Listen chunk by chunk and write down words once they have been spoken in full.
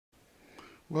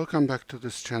Welcome back to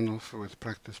this channel with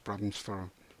practice problems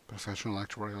for professional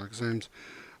actuarial exams.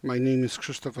 My name is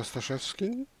Krzysztof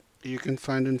Ostaszewski. You can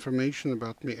find information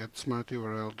about me at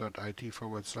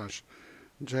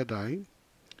smarturl.it/Jedi.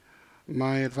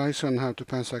 My advice on how to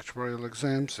pass actuarial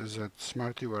exams is at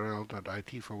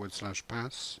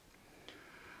smarturl.it/pass.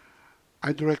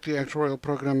 I direct the actuarial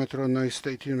program at Illinois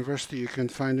State University. You can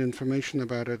find information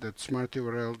about it at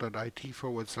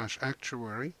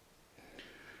smarturl.it/actuary.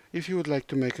 If you would like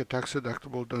to make a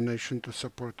tax-deductible donation to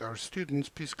support our students,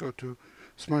 please go to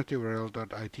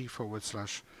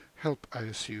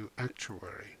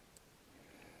smarturl.it/help-ISU-actuary.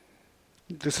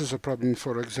 This is a problem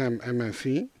for exam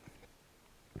MFE.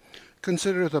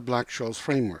 Consider the Black-Scholes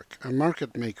framework. A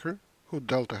market maker, who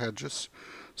delta hedges,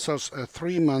 sells a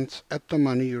 3-month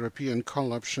at-the-money European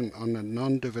call option on a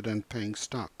non-dividend paying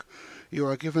stock. You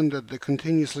are given that the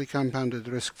continuously compounded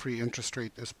risk-free interest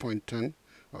rate is 0.10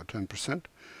 or 10%.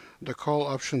 The call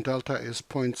option delta is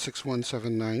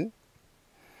 0.6179.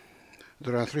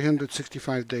 There are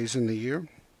 365 days in the year.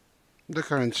 The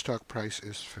current stock price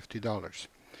is $50.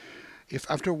 If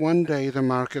after 1 day the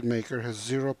market maker has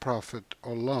zero profit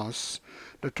or loss,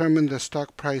 determine the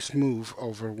stock price move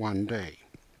over 1 day.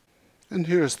 And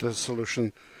here's the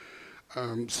solution.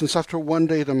 Since after 1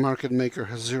 day the market maker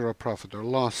has zero profit or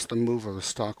loss, the move of the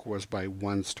stock was by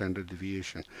 1 standard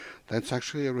deviation. That's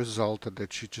actually a result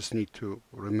that you just need to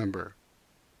remember.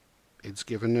 It's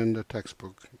given in the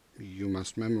textbook. You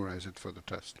must memorize it for the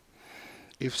test.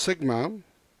 If sigma,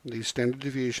 the standard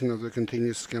deviation of the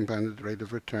continuous compounded rate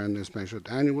of return, is measured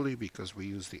annually, because we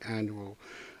use the annual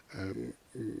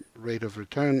rate of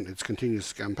return, it's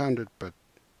continuously compounded, but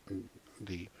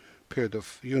the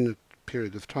unit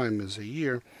period of time is a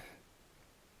year,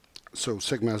 so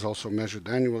sigma is also measured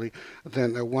annually,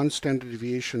 then a 1 standard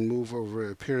deviation move over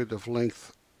a period of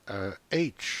length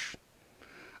h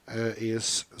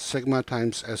is sigma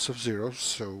times s of 0,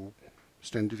 so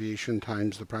standard deviation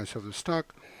times the price of the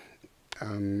stock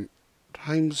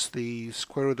times the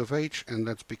square root of h, and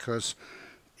that's because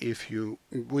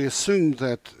we assume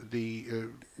that the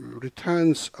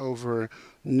returns over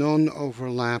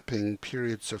non-overlapping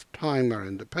periods of time are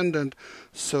independent,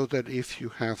 so that if you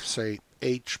have, say,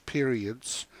 h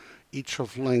periods, each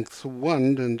of length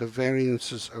 1, then the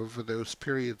variances over those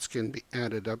periods can be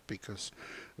added up because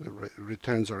the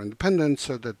returns are independent,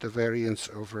 so that the variance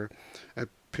over a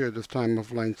period of time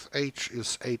of length h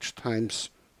is h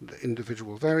times the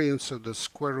individual variance, so the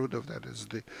square root of that is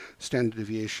the standard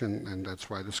deviation, and that's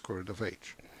why the square root of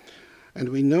h. And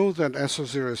we know that s of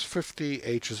 0 is 50,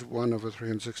 h is 1 over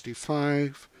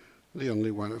 365. The only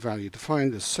one value to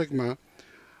find is sigma.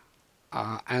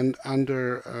 And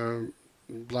under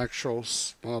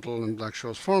Black-Scholes model and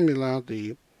Black-Scholes formula,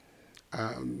 the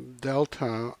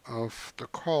delta of the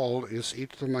call is e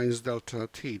to the minus delta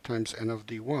t times n of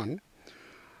d1,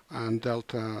 and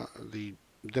delta, the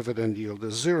dividend yield,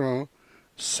 is 0.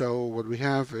 So what we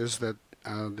have is that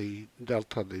the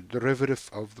delta, the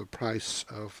derivative of the price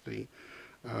of the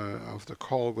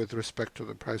call with respect to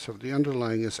the price of the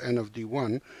underlying, is n of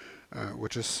d1,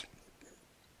 which is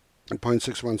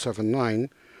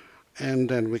 0.6179, and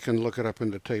then we can look it up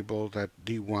in the table that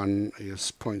d1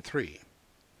 is 0.3.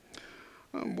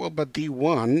 Well, but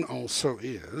d1 also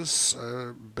is,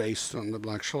 based on the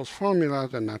Black-Scholes formula,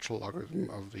 the natural logarithm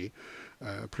of the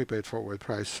prepaid forward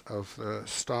price of the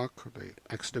stock, the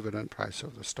ex-dividend price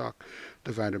of the stock,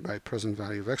 divided by present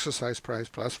value of exercise price,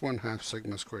 plus 1/2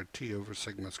 sigma squared t over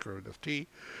sigma square root of t.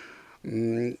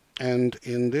 And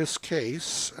in this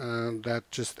case, that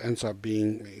just ends up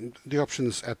being, the option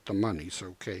is at the money,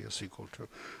 so k is equal to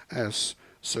s,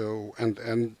 so,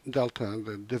 and delta,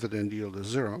 the dividend yield, is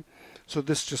 0. So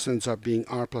this just ends up being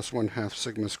r plus 1/2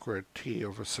 sigma squared t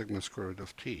over sigma square root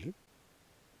of t.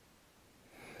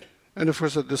 And of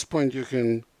course, at this point, you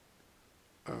can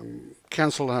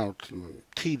cancel out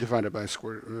t divided by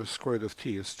square root of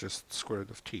t is just square root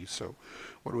of t. So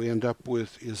what we end up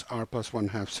with is r plus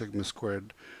 1/2 sigma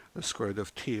squared, the square root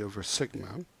of t over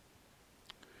sigma.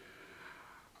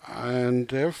 And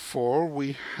therefore,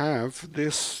 we have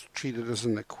this treated as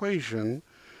an equation,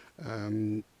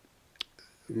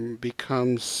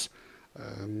 becomes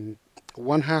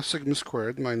 1/2 sigma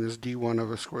squared minus d1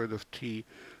 over square root of t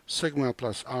sigma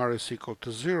plus r is equal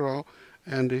to 0.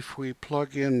 And if we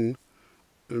plug in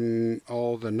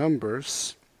all the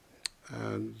numbers,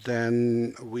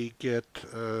 then we get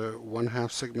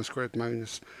 1/2 sigma squared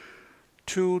minus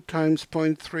 2 times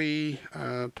 0.3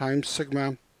 times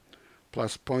sigma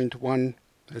plus 0.1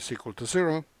 is equal to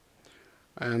 0.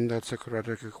 And that's a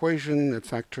quadratic equation. It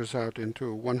factors out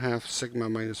into 1/2 sigma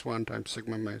minus 1 times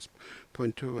sigma minus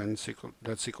 0.2, and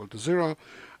that's equal to 0.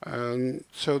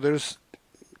 So there's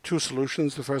two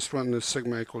solutions. The first one is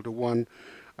sigma equal to 1,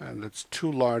 and that's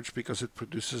too large because it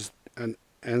produces an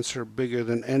answer bigger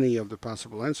than any of the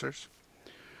possible answers.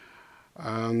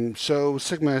 So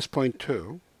sigma is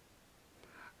 0.2.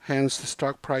 Hence, the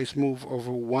stock price move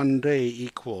over 1 day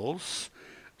equals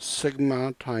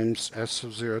sigma times S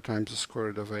of 0 times the square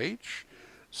root of H.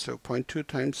 So 0.2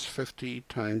 times 50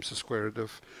 times the square root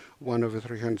of 1 over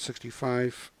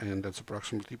 365, and that's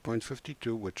approximately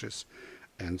 0.52, which is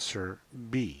answer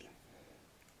B.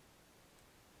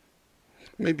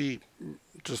 Maybe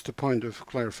just a point of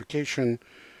clarification,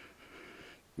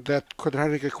 that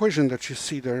quadratic equation that you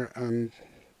see there,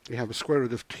 you have a square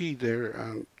root of t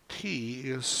there. T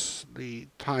is the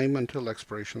time until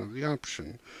expiration of the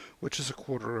option, which is a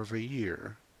quarter of a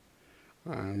year.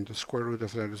 And the square root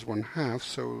of that is 1/2,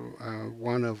 so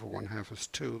 1 over 1/2 is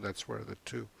 2. That's where the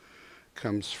 2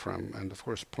 comes from. And of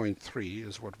course, 0.3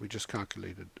 is what we just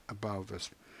calculated above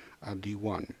as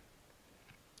D1,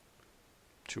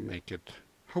 to make it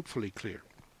hopefully clear.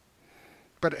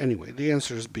 But anyway, the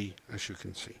answer is B, as you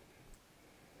can see.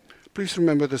 Please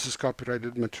remember this is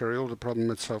copyrighted material. The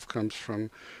problem itself comes from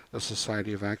the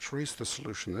Society of Actuaries. The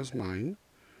solution is mine.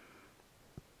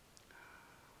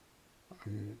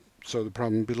 So the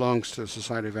problem belongs to the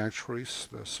Society of Actuaries.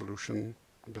 The solution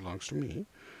belongs to me.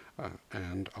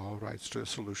 And all rights to the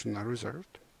solution are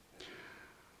reserved.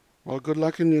 Well, good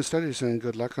luck in your studies and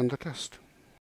good luck on the test.